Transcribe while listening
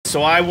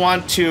So I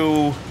want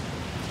to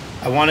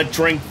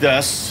drink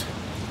this,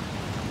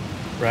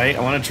 right?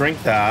 I want to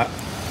drink that.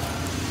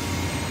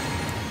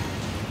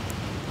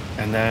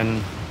 And then,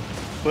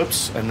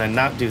 whoops, and then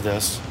not do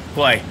this.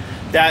 Boy,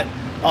 that,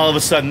 all of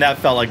a sudden, that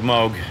felt like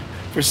Moog.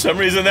 For some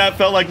reason, that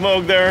felt like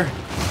Moog there.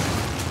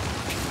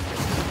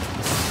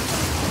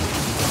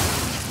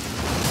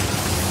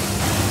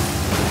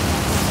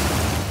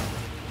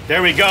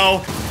 There we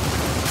go.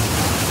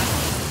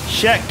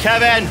 Shit,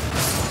 Kevin.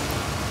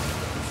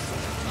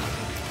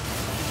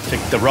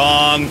 Picked the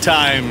wrong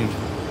time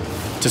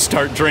to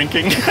start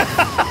drinking.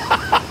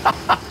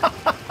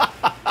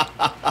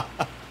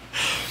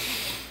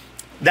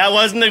 That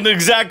wasn't an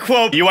exact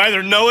quote. You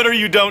either know it or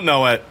you don't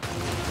know it.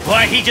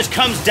 Boy, he just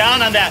comes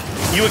down on that.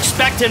 You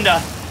expect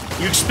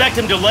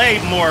him to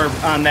lay more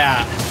on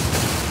that.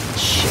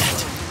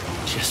 Shit.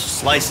 Just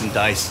slice and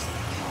dice.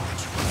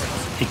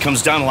 He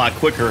comes down a lot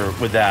quicker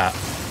with that.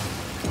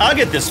 I'll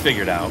get this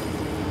figured out.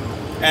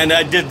 And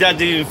that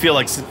didn't even feel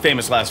like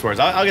famous last words.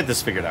 I'll get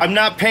this figured out. I'm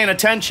not paying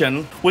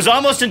attention. Was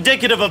almost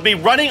indicative of me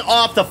running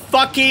off the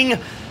fucking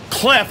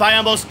cliff. I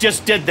almost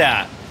just did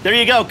that. There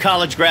you go,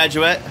 college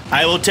graduate.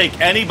 I will take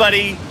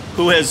anybody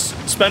who has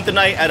spent the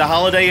night at a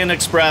Holiday Inn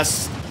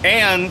Express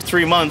and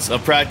 3 months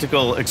of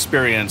practical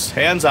experience,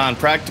 hands-on,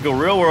 practical,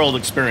 real-world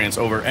experience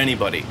over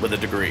anybody with a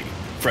degree,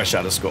 fresh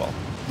out of school.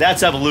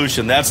 That's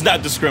evolution. That's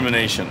not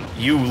discrimination.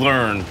 You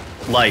learn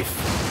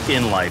life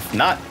in life,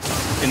 not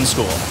in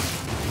school.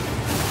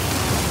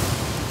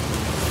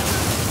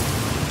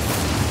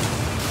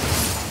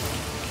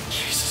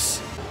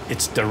 Jesus.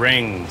 It's the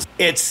rings.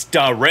 It's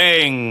the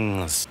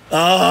rings.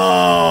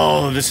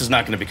 Oh, this is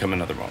not going to become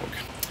another Moog.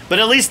 But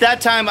at least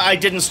that time I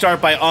didn't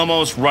start by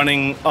almost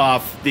running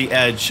off the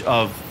edge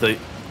of the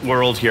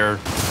world here.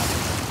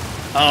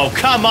 Oh,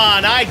 come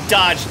on. I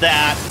dodged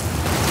that.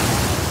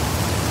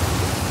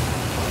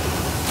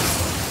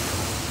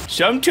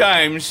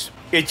 Sometimes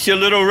it's a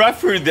little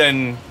rougher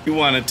than you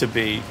want it to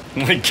be.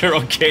 Like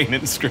Carol Kane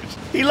and Scrooge.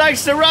 He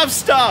likes the rough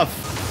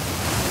stuff.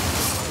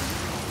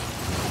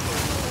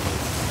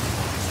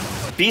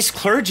 Beast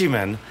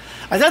clergymen.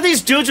 I thought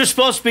these dudes were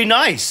supposed to be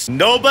nice.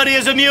 Nobody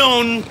is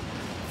immune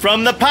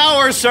from the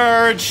power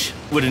surge.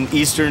 Would an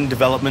Eastern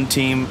development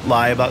team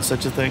lie about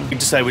such a thing? We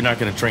decided we're not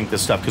going to drink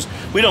this stuff because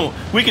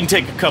we can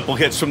take a couple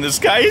hits from this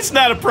guy. It's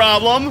not a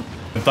problem.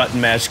 Button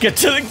mash. Get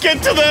to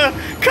the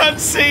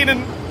cutscene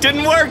and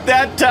didn't work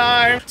that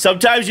time.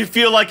 Sometimes you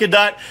feel like a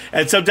nut,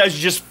 and sometimes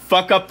you just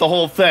fuck up the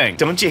whole thing.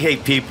 Don't you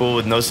hate people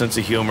with no sense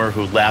of humor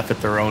who laugh at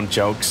their own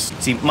jokes?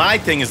 See, my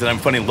thing is that I'm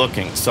funny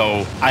looking,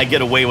 so I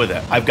get away with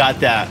it. I've got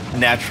that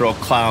natural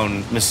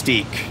clown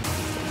mystique.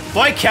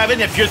 Boy, Kevin,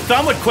 if your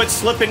thumb would quit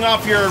slipping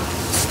off your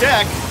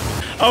stick.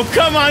 Oh,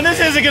 come on, this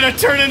isn't gonna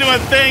turn into a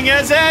thing,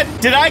 is it?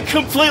 Did I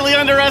completely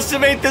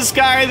underestimate this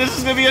guy? This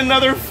is gonna be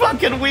another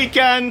fucking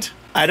weekend.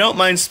 I don't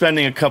mind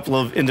spending a couple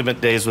of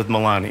intimate days with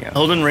Melania.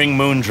 Elden Ring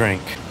Moon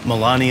Drink.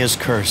 Melania's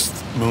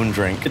Cursed Moon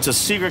Drink. It's a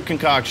secret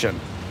concoction,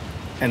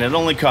 and it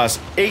only costs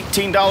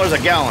 $18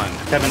 a gallon.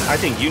 Kevin, I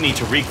think you need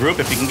to regroup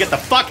if you can get the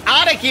fuck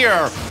out of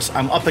here.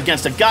 I'm up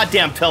against a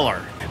goddamn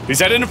pillar. At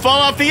least I didn't fall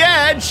off the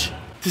edge.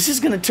 This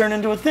is gonna turn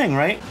into a thing,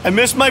 right? I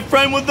missed my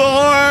friend with the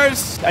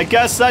horse. I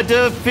guess I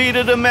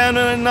defeated a man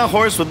and a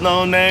horse with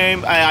no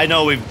name. I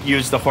know we've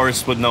used the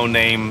horse with no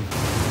name.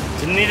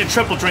 Didn't need a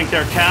triple drink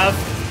there, Kev.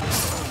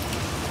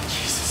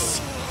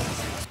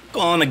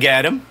 Gonna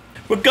get him.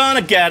 We're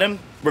gonna get him.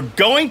 We're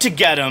going to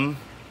get him.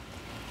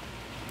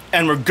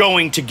 And we're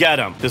going to get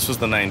him. This was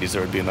the 90s.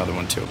 There would be another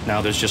one, too. Now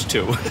there's just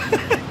two.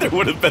 There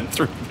would have been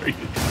three.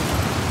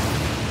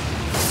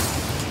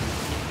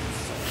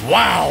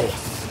 Wow.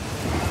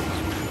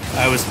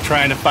 I was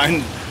trying to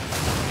find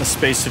a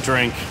space to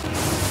drink.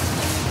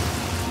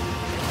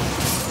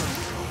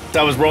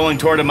 I was rolling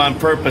toward him on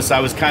purpose. I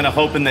was kind of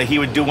hoping that he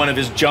would do one of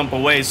his jump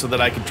away so that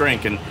I could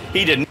drink, and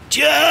he didn't.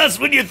 Just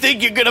when you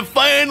think you're gonna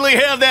finally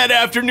have that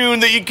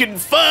afternoon that you can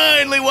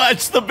finally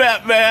watch the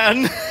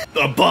Batman,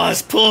 the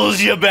boss pulls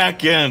you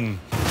back in.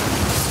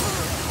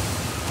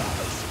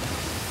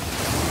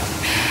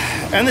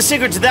 And the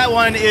secret to that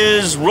one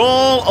is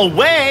roll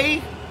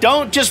away.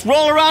 Don't just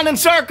roll around in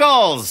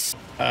circles.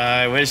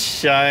 I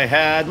wish I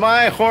had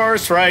my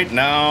horse right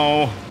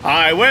now.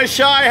 I wish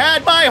I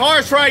had my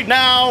horse right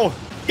now.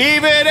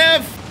 Even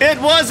if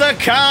it was a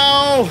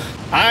cow.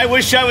 I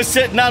wish I was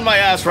sitting on my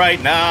ass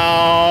right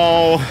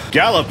now.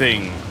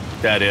 Galloping,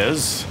 that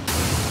is.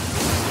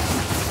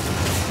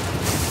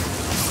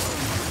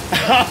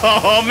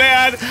 Oh,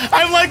 man.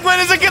 I'm like, when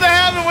is it going to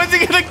happen? When's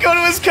he going to go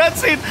to his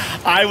cutscene?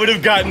 I would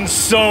have gotten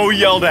so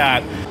yelled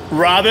at.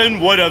 Robin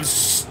would have,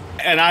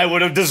 and I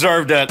would have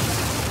deserved it.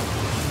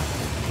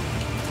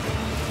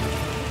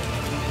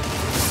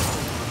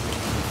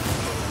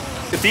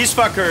 If these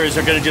fuckers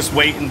are going to just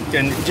wait and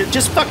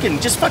just fucking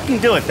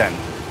do it then.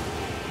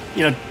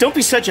 You know, don't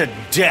be such a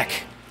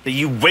dick that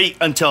you wait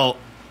until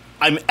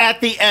I'm at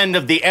the end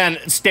of the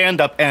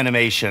stand-up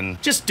animation.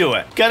 Just do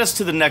it. Get us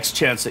to the next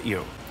chance at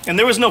you. And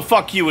there was no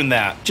fuck you in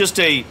that. Just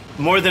a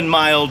more than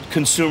mild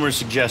consumer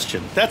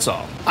suggestion. That's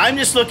all. I'm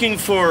just looking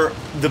for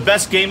the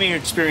best gaming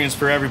experience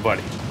for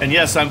everybody. And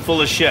yes, I'm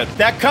full of shit.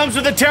 That comes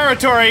with the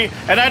territory,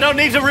 and I don't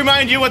need to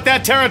remind you what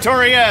that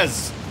territory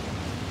is.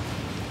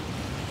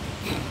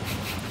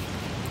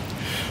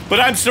 But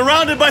I'm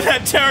surrounded by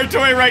that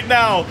territory right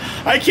now.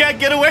 I can't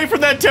get away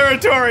from that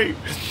territory.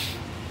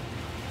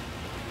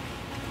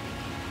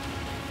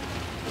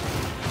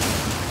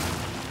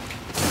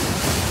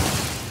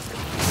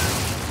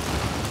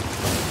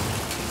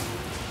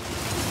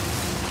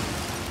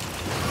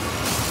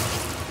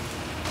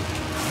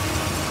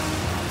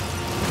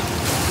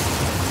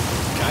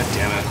 God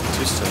damn it.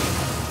 Too soon.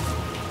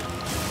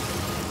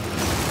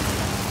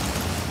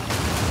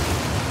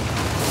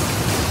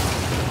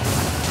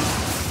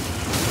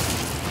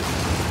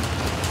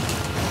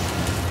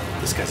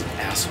 This guy's an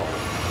asshole.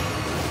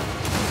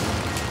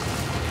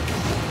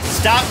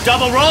 Stop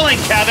double rolling,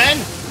 Kevin!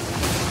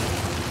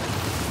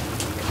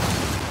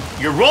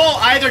 Your roll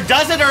either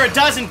does it or it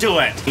doesn't do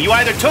it. You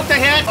either took the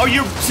hit or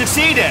you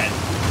succeeded.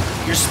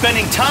 You're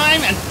spending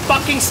time and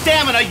fucking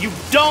stamina you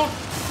don't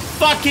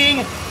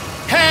fucking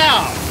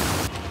have.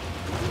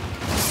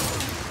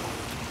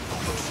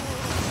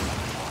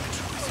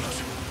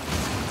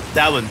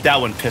 That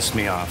one pissed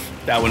me off.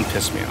 That one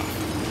pissed me off.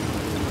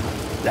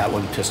 That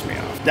one pissed me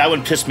off. That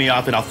one pissed me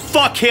off in a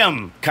fuck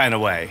him kind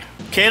of way.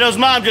 Kato's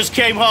mom just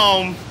came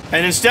home,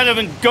 and instead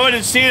of going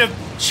and seeing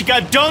if she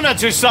got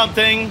donuts or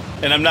something,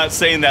 and I'm not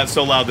saying that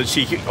so loud that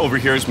she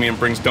overhears me and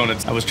brings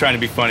donuts. I was trying to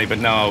be funny, but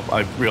now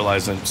I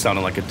realize I'm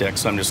sounding like a dick,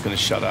 so I'm just gonna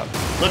shut up.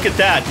 Look at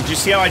that. Did you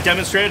see how I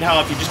demonstrated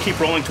how if you just keep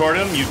rolling toward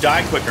him, you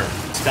die quicker?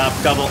 Stop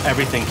double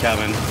everything,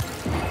 Kevin.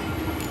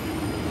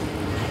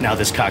 Now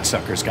this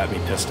cocksucker's got me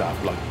pissed off.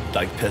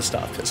 Like pissed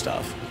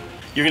off.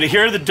 You're gonna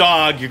hear the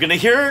dog. You're gonna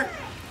hear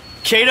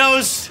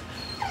Kato's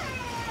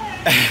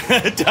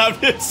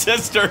adopted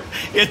sister.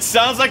 It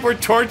sounds like we're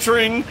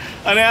torturing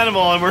an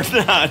animal, and we're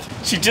not.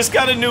 She just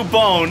got a new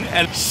bone,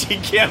 and she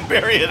can't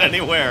bury it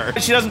anywhere.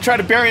 She doesn't try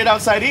to bury it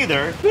outside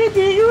either.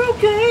 Baby, you're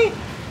okay.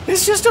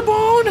 It's just a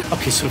bone.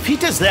 Okay, so if he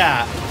does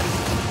that,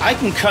 I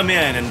can come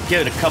in and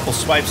get a couple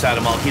swipes at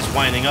him while he's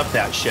winding up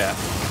that shit.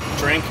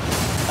 Drink.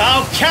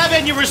 Oh,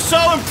 Kevin, you were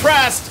so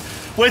impressed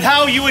with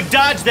how you would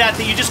dodge that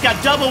you just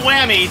got double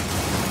whammied,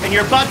 and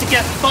you're about to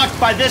get fucked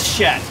by this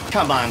shit.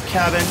 Come on,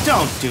 Kevin,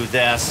 don't do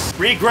this.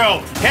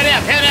 Regroup. Hit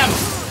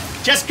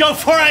him. Just go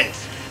for it.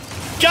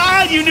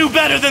 God, you knew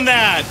better than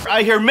that.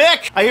 I hear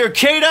Mick. I hear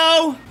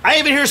Kato. I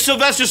even hear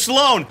Sylvester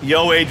Stallone.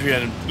 Yo,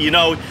 Adrian, you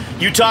know,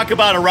 you talk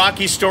about a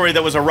Rocky story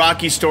that was a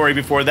Rocky story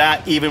before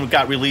that even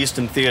got released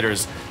in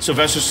theaters.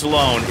 Sylvester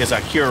Stallone is a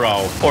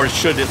hero, or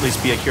should at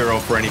least be a hero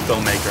for any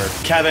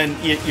filmmaker. Kevin,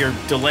 you're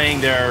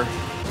delaying there.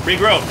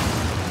 Regroup.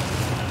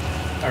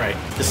 All right,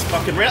 this is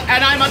fucking real,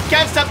 and I'm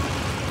against it.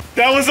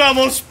 That was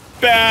almost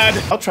bad.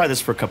 I'll try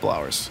this for a couple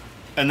hours,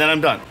 and then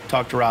I'm done.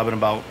 Talk to Robin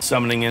about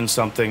summoning in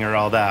something or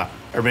all that.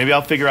 Or maybe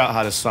I'll figure out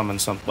how to summon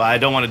something. Well, I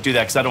don't want to do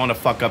that because I don't want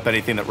to fuck up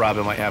anything that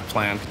Robin might have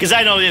planned. Because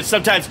I know that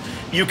sometimes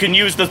you can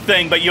use the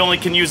thing, but you only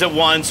can use it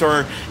once.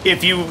 Or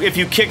if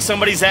you kick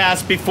somebody's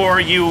ass before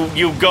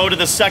you go to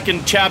the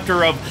second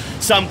chapter of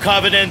some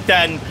covenant,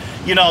 then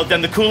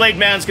then the Kool-Aid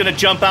Man's gonna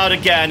jump out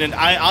again. And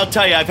I'll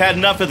tell you, I've had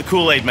enough of the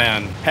Kool-Aid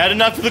Man. Had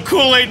enough of the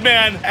Kool-Aid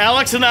Man.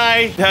 Alex and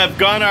I have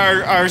gone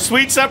our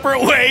sweet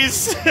separate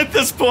ways at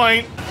this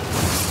point.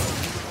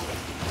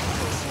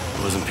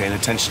 I wasn't paying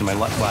attention to my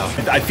life. Wow.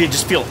 I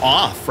just feel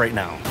off right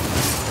now.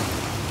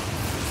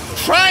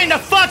 Trying to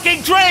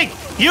fucking drink!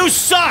 You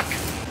suck!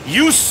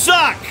 You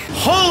suck!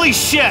 Holy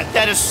shit,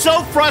 that is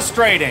so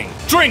frustrating.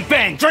 Drink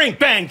bang, drink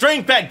bang,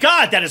 drink bang.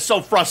 God, that is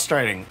so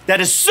frustrating.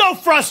 That is so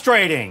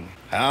frustrating.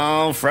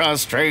 How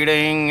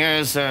frustrating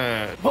is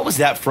it? What was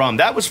that from?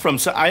 That was from,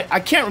 I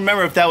can't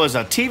remember if that was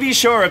a TV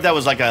show or if that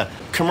was like a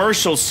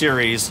commercial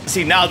series.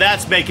 See, now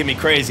that's making me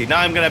crazy.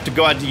 Now I'm gonna have to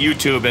go out to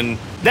YouTube and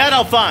that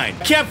I'll find.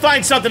 Can't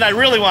find something I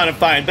really want to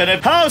find, but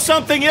if how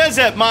something is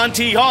at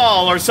Monty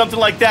Hall or something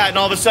like that, and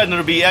all of a sudden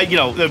it'll be,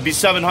 there'll be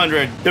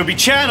 700, there'll be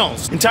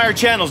channels, entire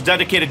channels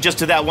dedicated just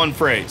to that one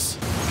phrase.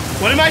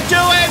 What am I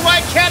doing?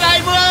 Why can't I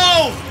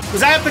move?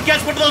 Was I up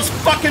against one of those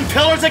fucking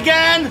pillars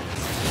again?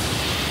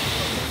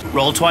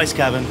 Roll twice,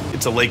 Kevin.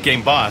 It's a late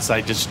game boss.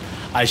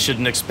 I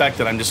shouldn't expect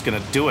that I'm just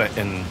gonna do it.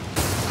 And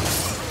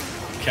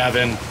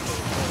Kevin,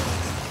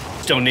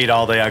 don't need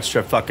all the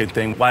extra fucking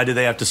thing. Why do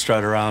they have to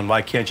strut around?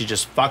 Why can't you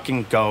just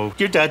fucking go?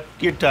 You're dead.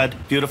 You're dead.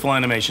 Beautiful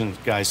animation,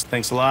 guys.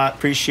 Thanks a lot.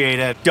 Appreciate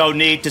it. Don't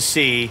need to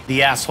see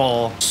the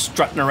asshole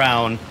strutting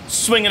around,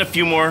 swinging a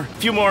few more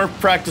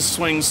practice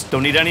swings.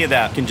 Don't need any of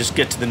that. You can just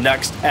get to the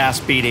next ass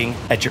beating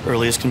at your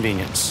earliest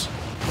convenience.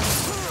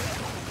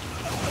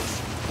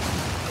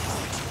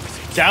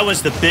 That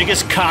was the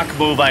biggest cock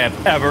move I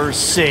have ever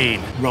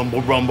seen.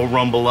 Rumble, rumble,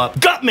 rumble up.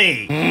 Got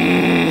me!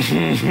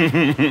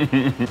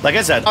 Like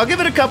I said, I'll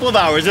give it a couple of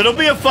hours. It'll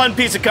be a fun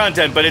piece of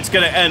content, but it's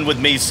gonna end with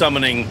me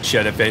summoning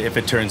shit if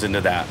it turns into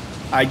that.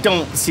 I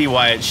don't see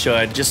why it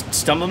should. Just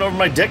stumbling over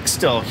my dick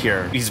still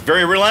here. He's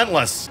very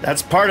relentless.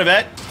 That's part of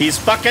it. He's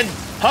fucking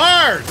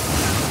hard!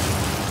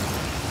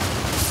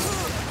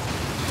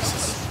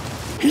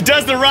 He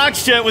does the rock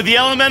shit with the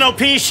elemental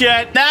P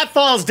shit. That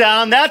falls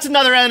down. That's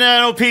another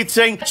elemental P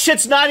thing.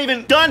 Shit's not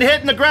even done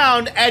hitting the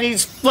ground, and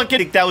he's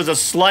flicking. That was a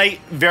slight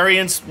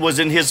variance was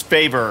in his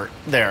favor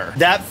there.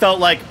 That felt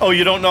like, oh,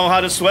 you don't know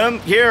how to swim?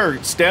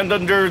 Here, stand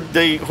under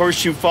the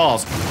horseshoe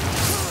falls.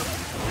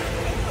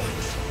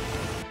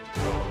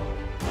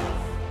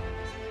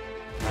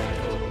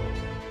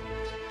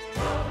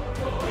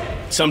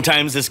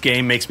 Sometimes this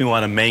game makes me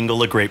want to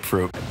mangle a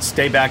grapefruit.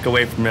 Stay back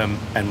away from him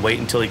and wait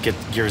until he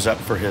gears up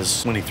for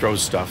when he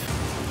throws stuff.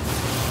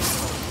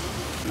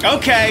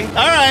 Okay,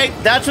 all right,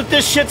 that's what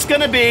this shit's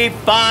gonna be.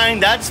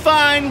 Fine, that's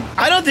fine.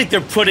 I don't think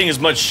they're putting as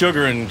much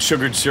sugar in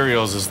sugared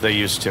cereals as they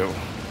used to.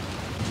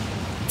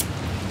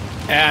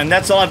 And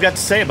that's all I've got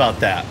to say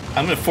about that.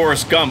 I'm gonna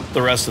Forrest Gump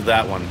the rest of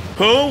that one.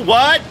 Who?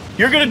 What?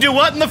 You're gonna do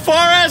what in the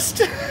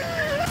forest?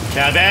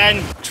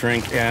 Kevin!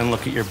 Drink and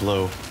look at your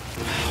blue.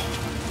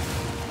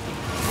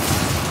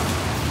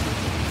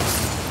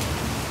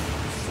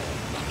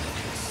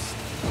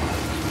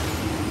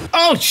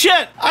 Oh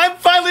shit! I'm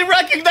finally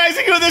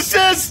recognizing who this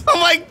is! Oh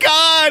my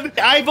god!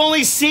 I've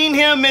only seen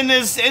him in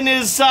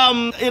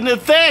the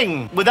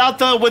thing. Without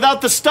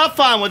the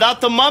stuff on,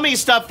 without the mummy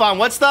stuff on.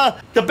 What's the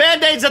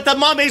band-aids that the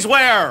mummies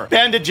wear?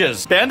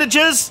 Bandages.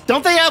 Bandages?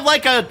 Don't they have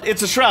like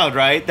it's a shroud,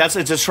 right?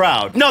 It's a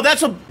shroud. No,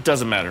 that's what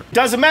doesn't matter.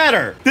 Doesn't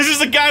matter. This is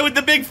the guy with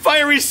the big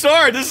fiery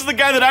sword. This is the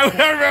guy that I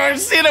remember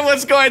seeing it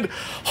was going,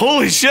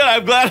 holy shit,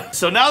 I'm glad.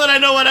 So now that I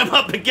know what I'm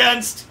up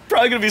against,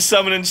 probably gonna be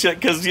summoning shit,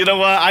 because you know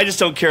what? I just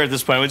don't care at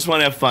this point. I just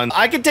want to have fun.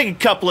 I could take a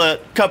couple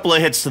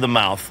of hits to the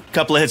mouth, a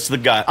couple of hits to the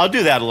gut. I'll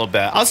do that a little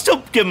bit. I'll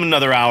still give him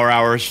another hour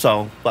or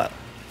so, but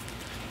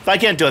if I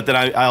can't do it, then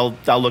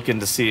I'll look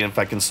into seeing if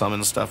I can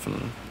summon stuff.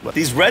 And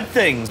these red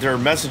things, they're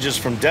messages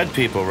from dead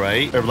people,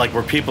 right? Or like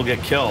where people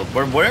get killed.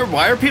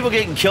 Why are people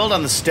getting killed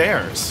on the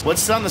stairs?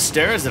 What's on the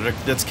stairs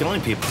that's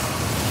killing people?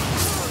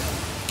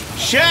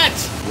 Shit!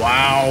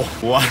 Wow.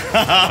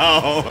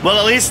 Wow. Well,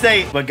 at least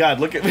but God,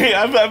 look at me.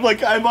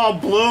 I'm all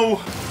blue.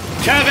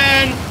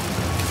 Kevin!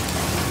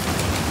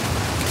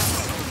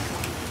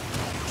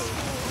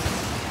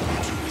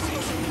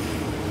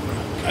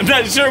 I'm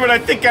not sure, but I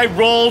think I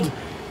rolled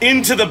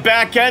into the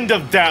back end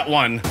of that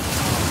one.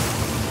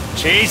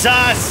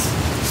 Jesus!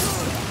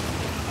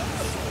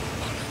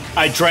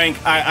 I drank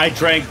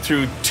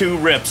through 2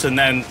 rips and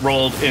then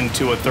rolled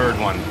into a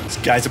 3rd one. This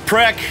guy's a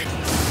prick.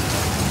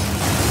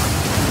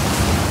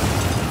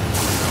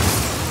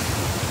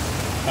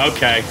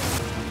 Okay.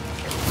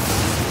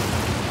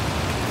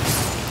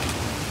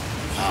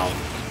 Wow.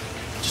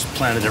 Just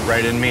planted it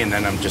right in me, and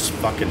then I'm just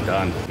fucking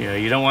done. Yeah,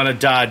 you don't want to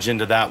dodge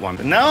into that one.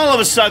 And now all of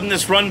a sudden,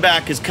 this run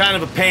back is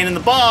kind of a pain in the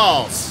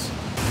balls.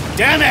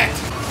 Damn it!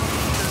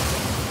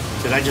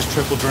 Did I just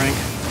triple drink?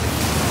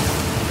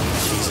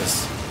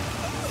 Jesus.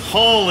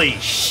 Holy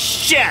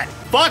shit!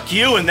 Fuck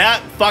you and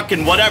that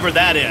fucking whatever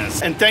that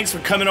is. And thanks for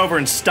coming over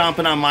and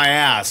stomping on my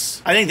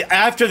ass. I think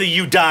after the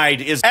you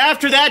died is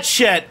after that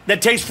shit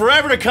that takes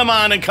forever to come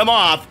on and come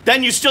off,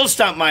 then you still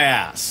stomp my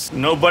ass.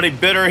 Nobody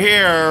bitter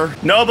here.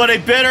 Nobody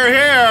bitter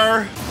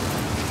here.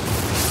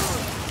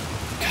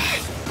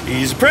 God,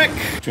 he's a prick.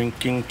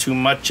 Drinking too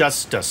much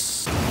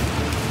justice.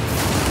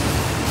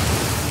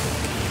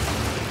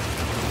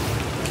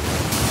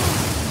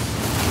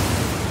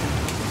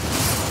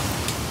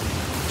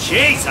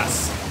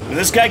 Jesus. When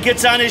this guy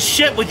gets on his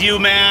shit with you,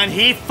 man,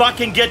 he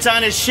fucking gets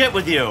on his shit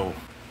with you.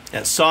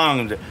 That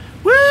song,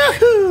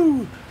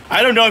 woohoo!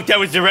 I don't know if that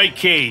was the right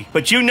key,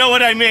 but you know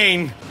what I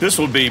mean. This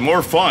would be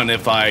more fun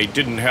if I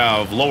didn't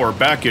have lower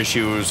back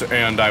issues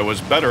and I was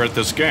better at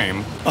this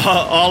game.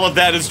 All of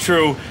that is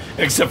true,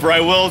 except for I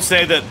will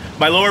say that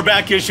my lower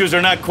back issues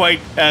are not quite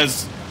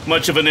as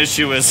much of an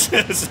issue as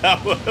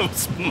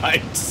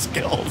my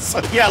skills.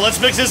 Yeah, let's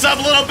mix this up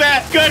a little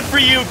bit. Good for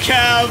you,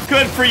 Kev.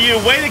 Good for you.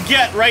 Way to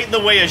get right in the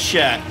way of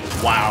shit.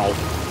 Wow.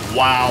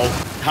 Wow.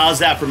 How's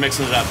that for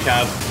mixing it up,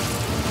 Kev?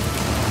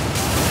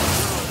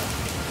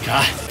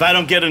 God, if I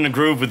don't get in a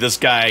groove with this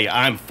guy,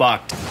 I'm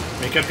fucked.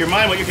 Make up your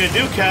mind what you're gonna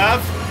do, Kev.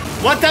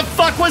 What the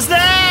fuck was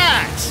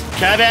that?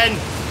 Kevin,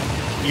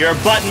 you're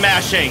button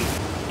mashing.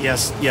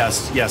 Yes,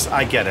 yes, yes,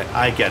 I get it.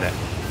 I get it.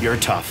 You're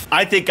tough.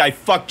 I think I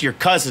fucked your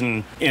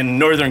cousin in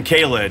Northern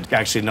Caelid.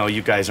 Actually, no,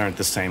 you guys aren't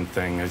the same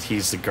thing.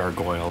 He's the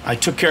gargoyle. I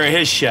took care of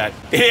his shit.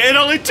 It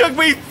only took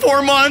me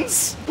 4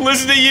 months.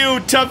 Listen to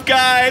you, tough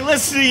guy.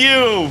 Listen to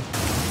you.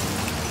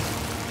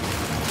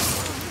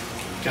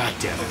 God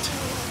damn it.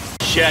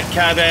 Shit,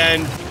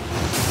 Kevin.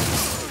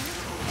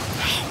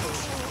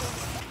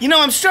 You know,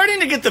 I'm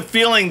starting to get the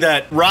feeling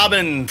that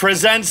Robin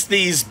presents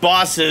these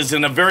bosses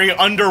in a very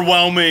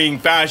underwhelming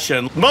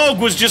fashion. Moog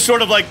was just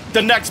sort of like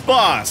the next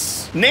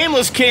boss.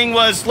 Nameless King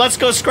was, let's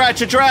go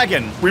scratch a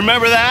dragon.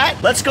 Remember that?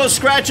 Let's go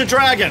scratch a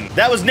dragon.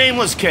 That was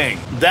Nameless King.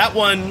 That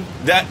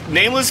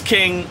Nameless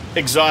King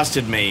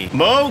exhausted me.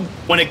 Moog,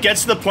 when it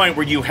gets to the point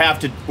where you have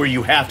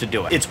to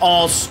do it. It's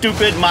all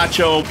stupid,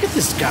 macho. Look at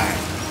this guy.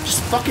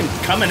 Just fucking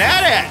coming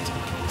at it.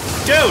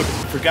 Dude,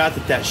 forgot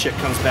that shit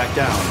comes back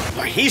down.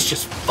 Boy, he's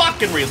just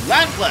fucking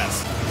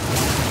relentless.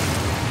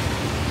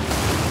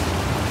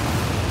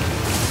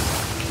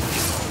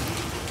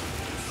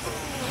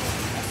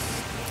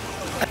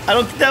 I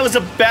don't think that was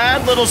a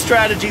bad little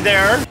strategy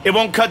there. It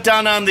won't cut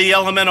down on the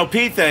elemental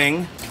P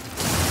thing.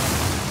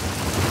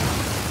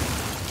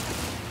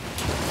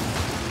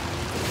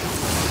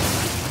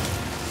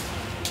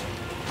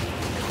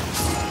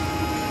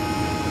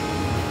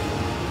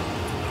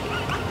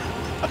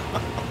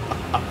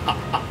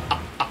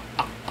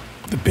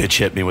 The bitch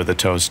hit me with a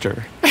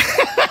toaster.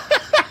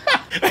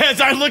 As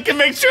I look and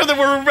make sure that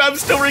I'm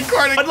still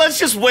recording. But let's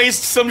just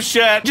waste some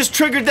shit. Just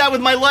triggered that with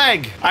my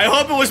leg. I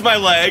hope it was my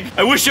leg.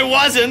 I wish it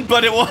wasn't,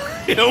 but it was.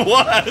 It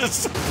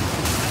was.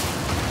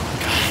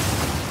 God.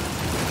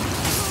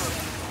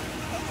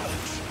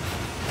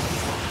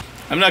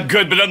 I'm not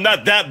good, but I'm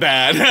not that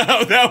bad.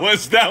 that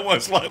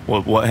was like.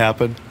 What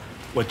happened?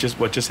 What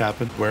just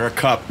happened? Wear a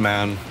cup,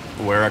 man.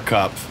 Wear a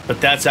cup. But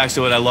that's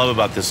actually what I love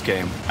about this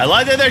game. I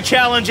like that they're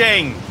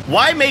challenging.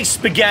 Why make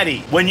spaghetti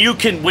when you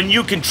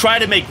can try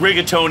to make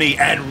rigatoni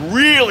and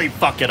really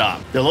fuck it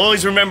up? They'll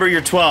always remember you're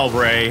 12,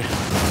 Ray.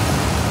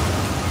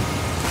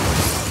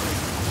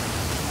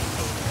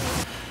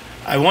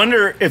 I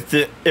wonder if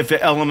it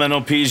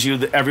elemental P's you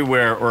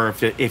everywhere, or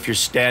if you're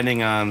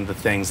standing on the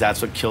things,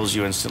 that's what kills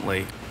you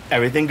instantly.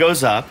 Everything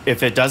goes up.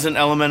 If it doesn't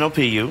elemental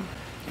P you,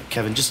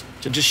 Kevin, just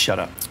shut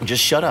up.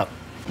 Just shut up.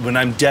 When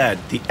I'm dead,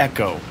 the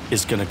echo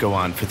is gonna go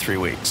on for 3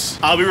 weeks.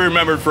 I'll be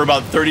remembered for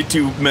about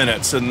 32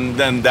 minutes, and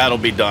then that'll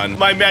be done.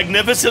 My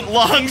magnificent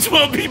lungs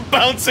will be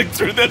bouncing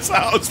through this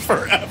house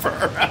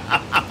forever.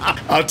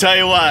 I'll tell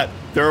you what,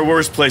 there are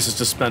worse places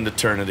to spend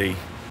eternity.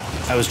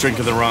 I was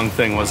drinking the wrong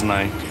thing, wasn't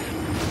I?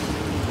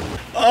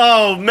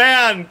 Oh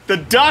man, the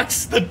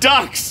ducks, the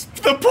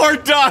poor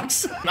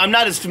ducks. I'm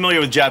not as familiar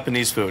with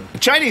Japanese food.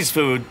 Chinese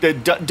food, the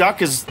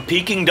duck is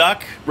Peking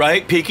duck,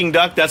 right? Peking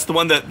duck, that's the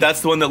one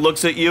that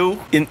looks at you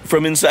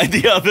from inside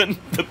the oven.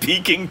 The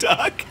Peking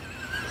duck.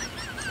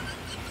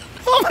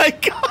 Oh my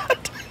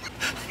God,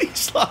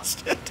 he's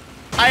lost it.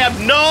 I have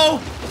no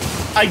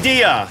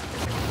idea.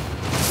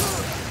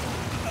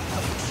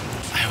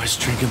 I was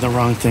drinking the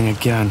wrong thing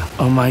again.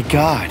 Oh my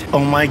God.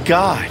 Oh my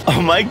God.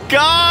 Oh my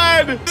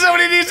God.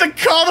 Somebody needs to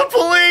call the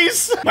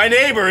police. My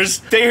neighbors,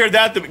 they heard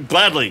that.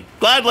 Gladly.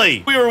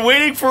 We were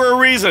waiting for a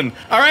reason.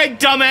 All right,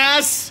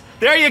 dumbass.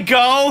 There you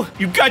go.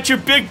 You got your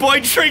big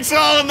boy drinks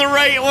all in the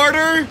right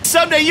order.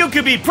 Someday you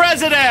could be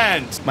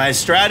president. My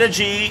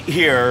strategy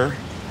here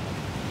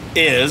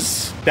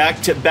is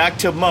back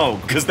to Mo,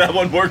 because that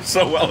one worked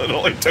so well it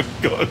only took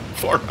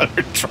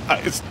 400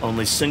 tries.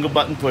 Only single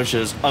button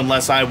pushes,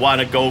 unless I want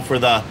to go for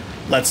the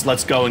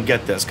let's go and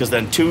get this, because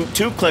then two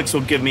clicks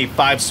will give me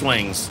 5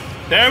 swings.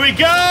 There we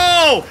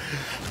go!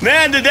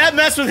 Man, did that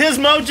mess with his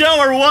mojo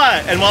or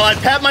what? And while I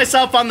pat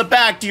myself on the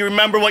back, do you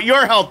remember what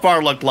your health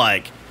bar looked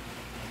like?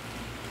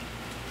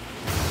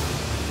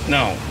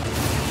 No.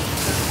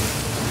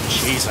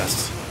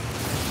 Jesus.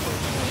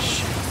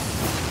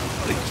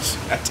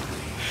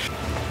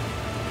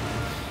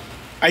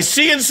 I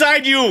see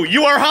inside you.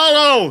 You are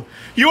hollow.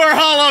 You are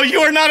hollow. You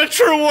are not a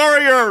true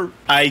warrior.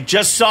 I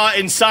just saw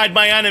inside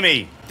my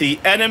enemy. The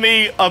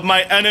enemy of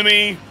my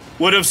enemy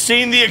would have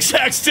seen the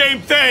exact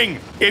same thing.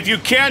 If you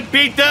can't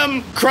beat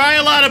them, cry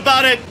a lot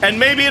about it, and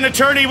maybe an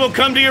attorney will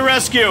come to your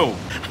rescue.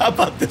 How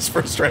about this for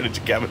a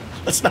strategy, Kevin?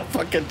 Let's not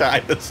fucking die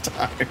this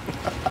time.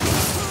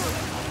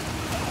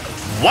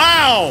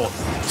 Wow!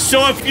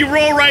 So if you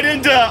roll right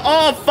into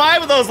all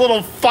 5 of those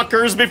little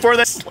fuckers before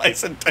they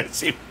slice and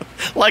dice you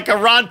like a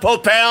Ron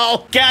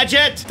Popeil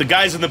gadget, the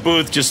guys in the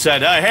booth just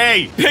said,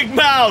 hey, big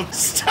mouth,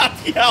 stop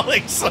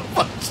yelling so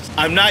much.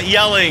 I'm not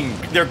yelling.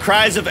 They're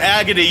cries of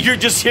agony. You're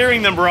just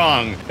hearing them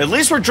wrong. At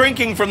least we're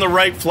drinking from the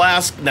right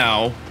flask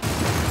now.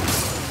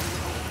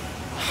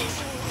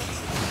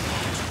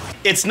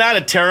 It's not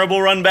a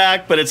terrible run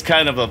back, but it's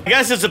kind of I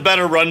guess it's a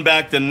better run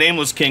back than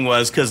Nameless King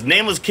was, because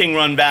Nameless King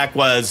run back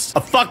was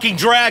a fucking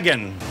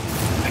dragon.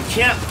 I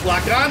can't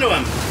lock it onto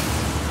him.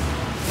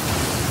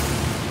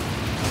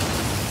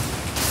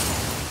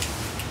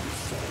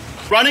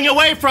 Running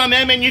away from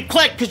him and you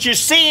click because you're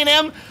seeing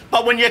him,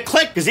 but when you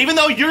click, because even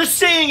though you're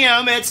seeing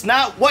him, it's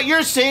not what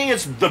you're seeing,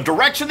 it's the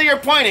direction that you're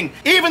pointing.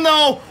 Even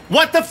though,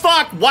 what the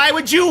fuck, why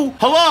would you,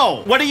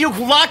 hello, what are you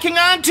locking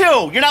onto?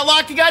 You're not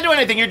locking onto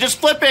anything, you're just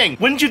flipping.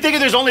 Wouldn't you think if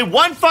there's only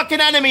one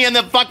fucking enemy in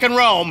the fucking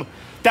room,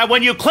 that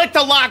when you click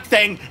the lock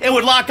thing, it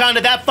would lock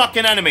onto that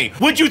fucking enemy?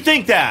 Would you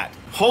think that?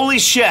 Holy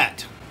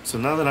shit. So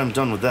now that I'm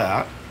done with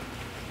that,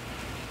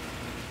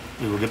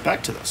 we will get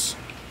back to this.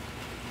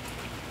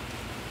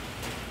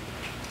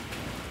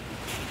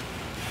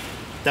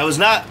 That was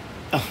not...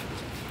 Oh.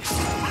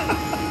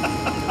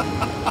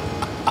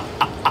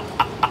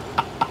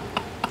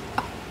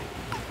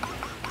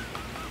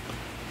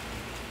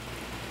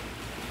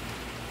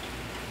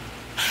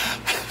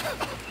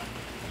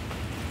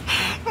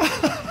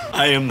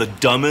 I am the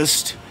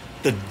dumbest.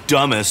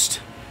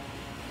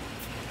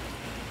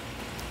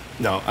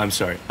 No, I'm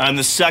sorry. I'm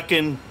the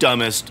second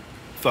dumbest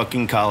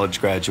fucking college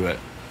graduate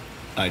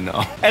I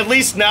know. At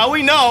least now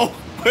we know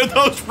where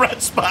those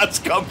red spots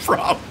come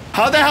from.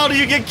 How the hell do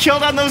you get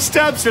killed on those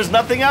steps? There's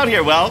nothing out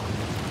here. Well,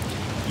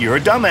 you're a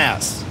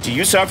dumbass. Do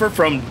you suffer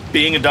from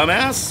being a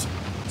dumbass?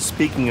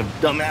 Speaking of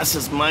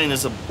dumbasses, mine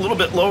is a little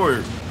bit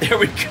lower. There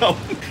we go.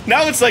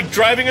 Now it's like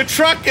driving a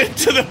truck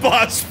into the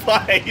boss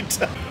fight.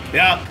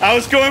 Yeah, I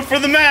was going for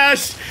the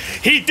mash.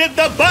 He did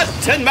the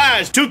button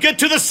mash to get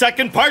to the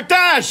second part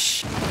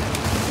dash.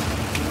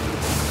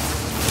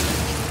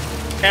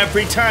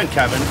 Every time,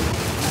 Kevin.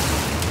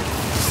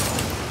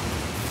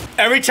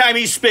 Every time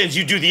he spins,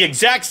 you do the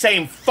exact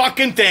same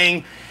fucking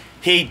thing.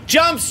 He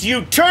jumps,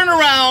 you turn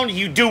around,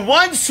 you do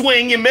one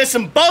swing, you miss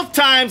him both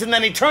times, and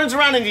then he turns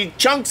around and he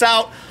chunks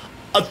out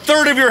a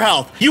third of your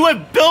health. You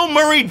have Bill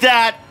Murray'd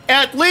that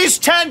at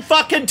least 10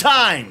 fucking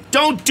times.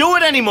 Don't do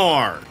it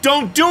anymore.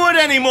 Don't do it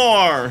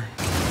anymore.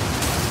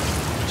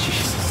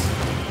 Jesus.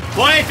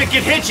 Boy, if it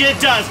can hit you, it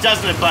does,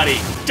 doesn't it, buddy?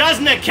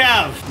 Doesn't it,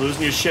 Kev?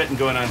 Losing your shit and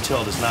going on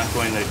tilt is not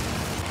going to...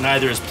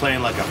 Neither is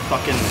playing like a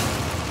fucking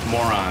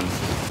moron.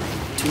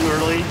 Too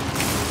early.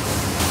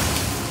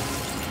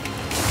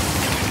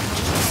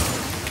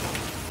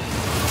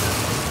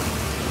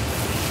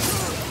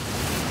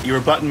 You were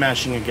button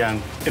mashing again.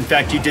 In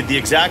fact, you did the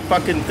exact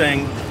fucking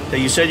thing that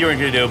you said you weren't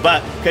gonna do,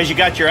 but because you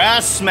got your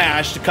ass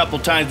smashed a couple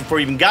times before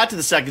you even got to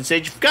the second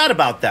stage, you forgot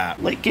about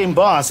that. Late game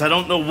boss, I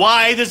don't know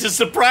why this is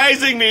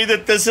surprising me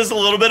that this is a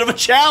little bit of a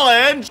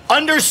challenge.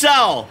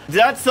 Undersell,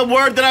 that's the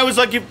word that I was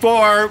looking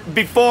for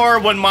before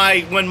when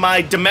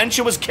my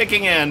dementia was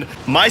kicking in.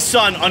 My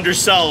son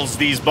undersells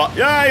these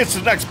yeah, it's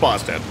the next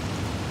boss then.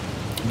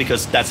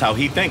 Because that's how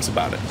he thinks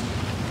about it.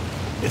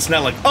 It's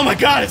not like, oh my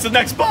God, it's the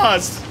next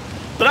boss.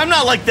 But I'm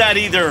not like that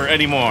either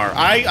anymore.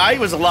 I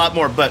was a lot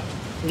more, but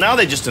now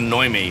they just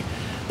annoy me.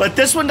 But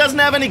this one doesn't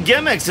have any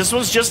gimmicks. This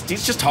one's just,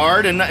 he's just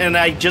hard, and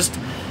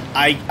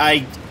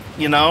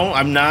you know,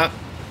 I'm not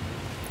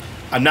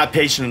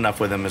patient enough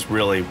with him is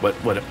really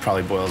what it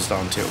probably boils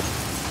down to.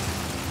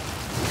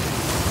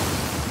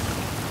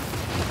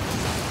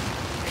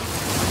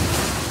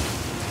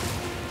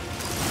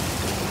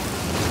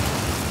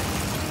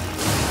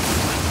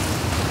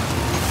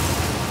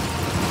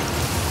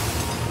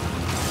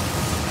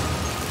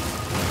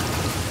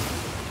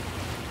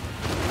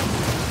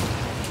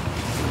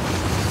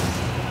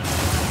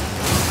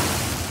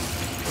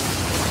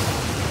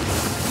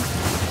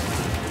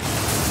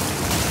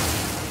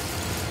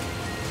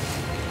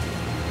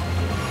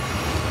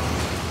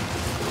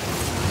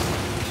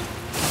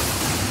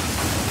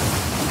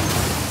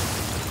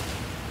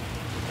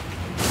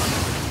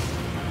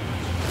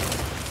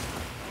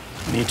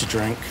 Need to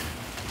drink.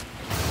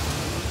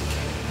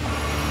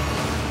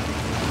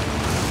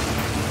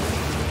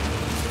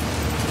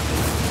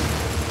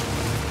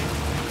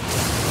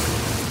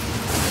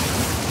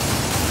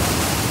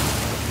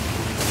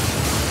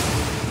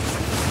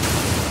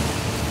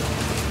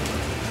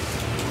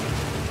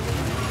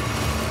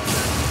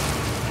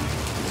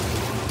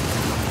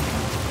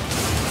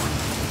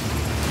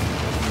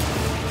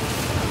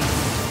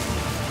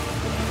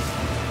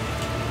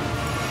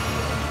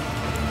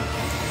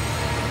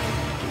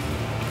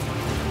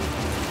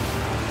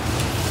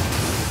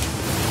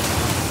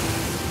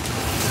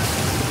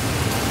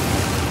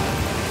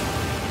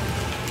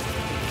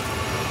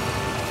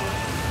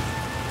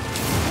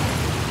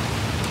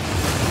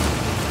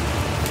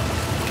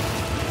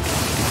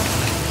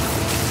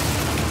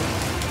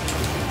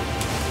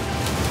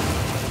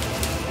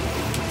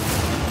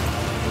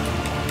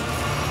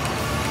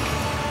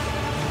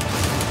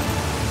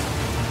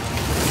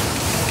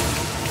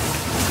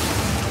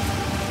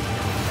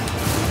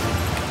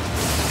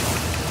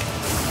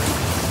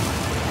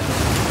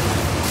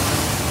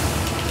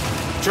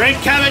 Drink,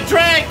 Kevin,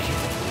 drink!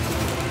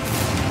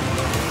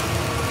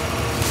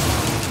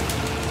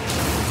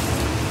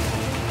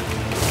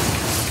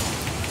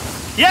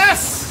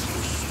 Yes!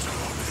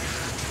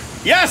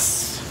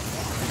 Yes!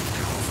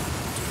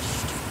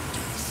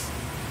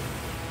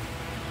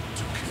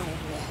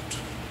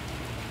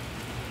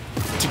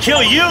 To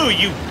kill you,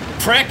 you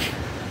prick!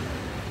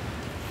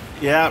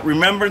 Yeah,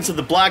 Remembrance of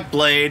the Black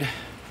Blade.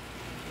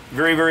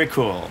 Very, very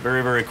cool.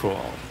 Very, very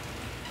cool.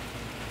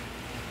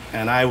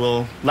 And I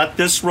will let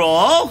this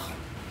roll.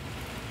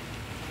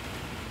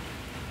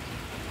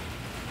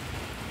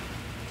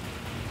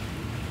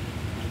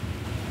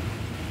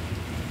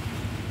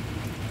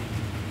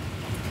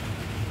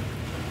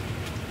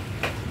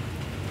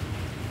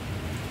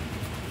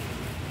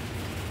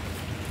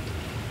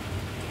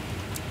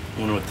 I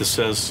wonder what this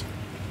says.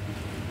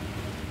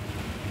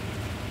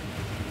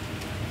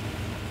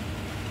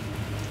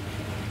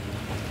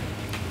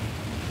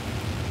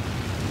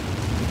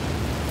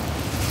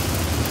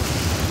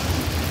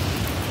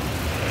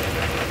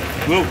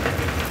 Whoa,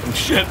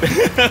 shit!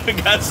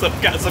 got some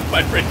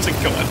vibration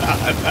going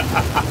on.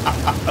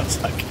 It's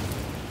like,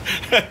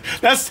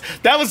 that's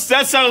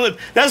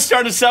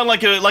starting to sound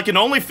like an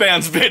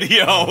OnlyFans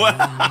video. Of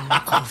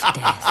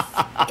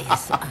death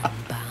is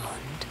unbound.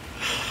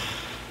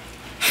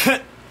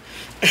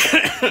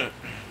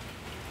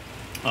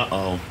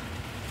 Uh-oh.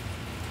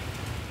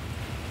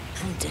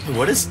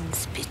 What is?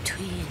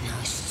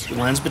 The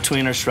lands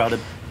between are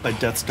shrouded by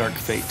death's dark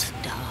fate.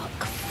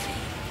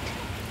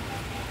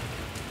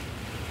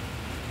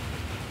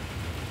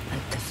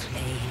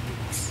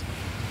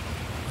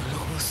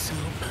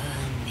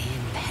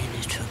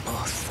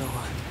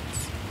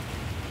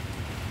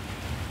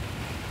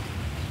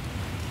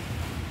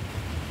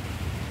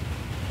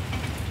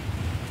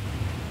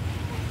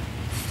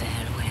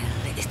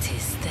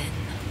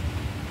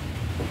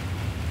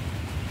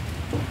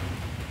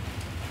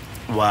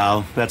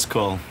 Wow, that's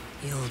cool.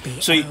 You'll be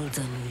So y-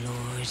 Elden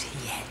Lord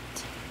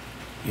yet.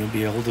 You'll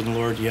be Elden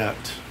Lord yet.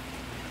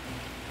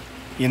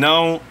 You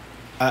know,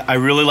 I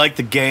really like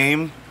the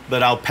game,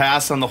 but I'll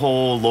pass on the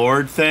whole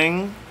Lord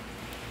thing.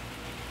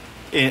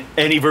 In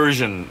any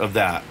version of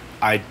that,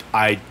 I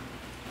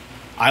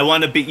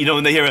want to be. You know,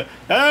 when they hear it,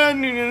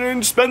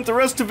 and spent the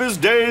rest of his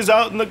days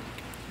out in the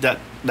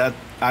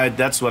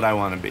that's what I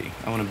want to be.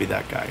 I want to be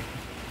that guy.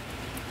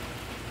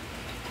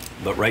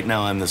 But right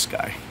now, I'm this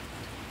guy.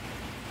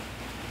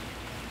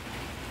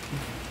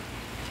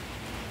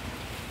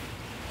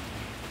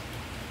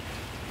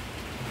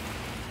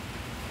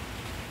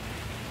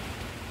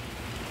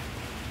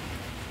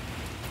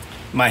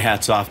 My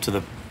hat's off to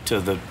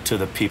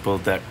the people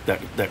that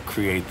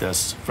create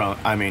this. From,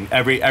 I mean,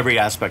 every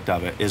aspect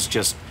of it is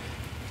just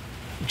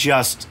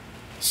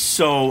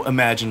so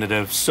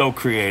imaginative, so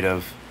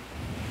creative.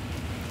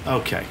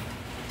 Okay,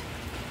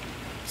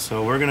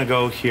 so we're gonna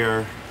go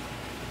here,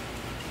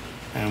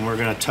 and we're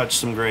gonna touch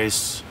some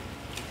grace,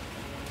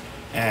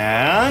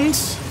 and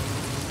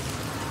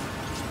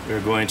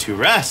we're going to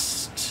rest.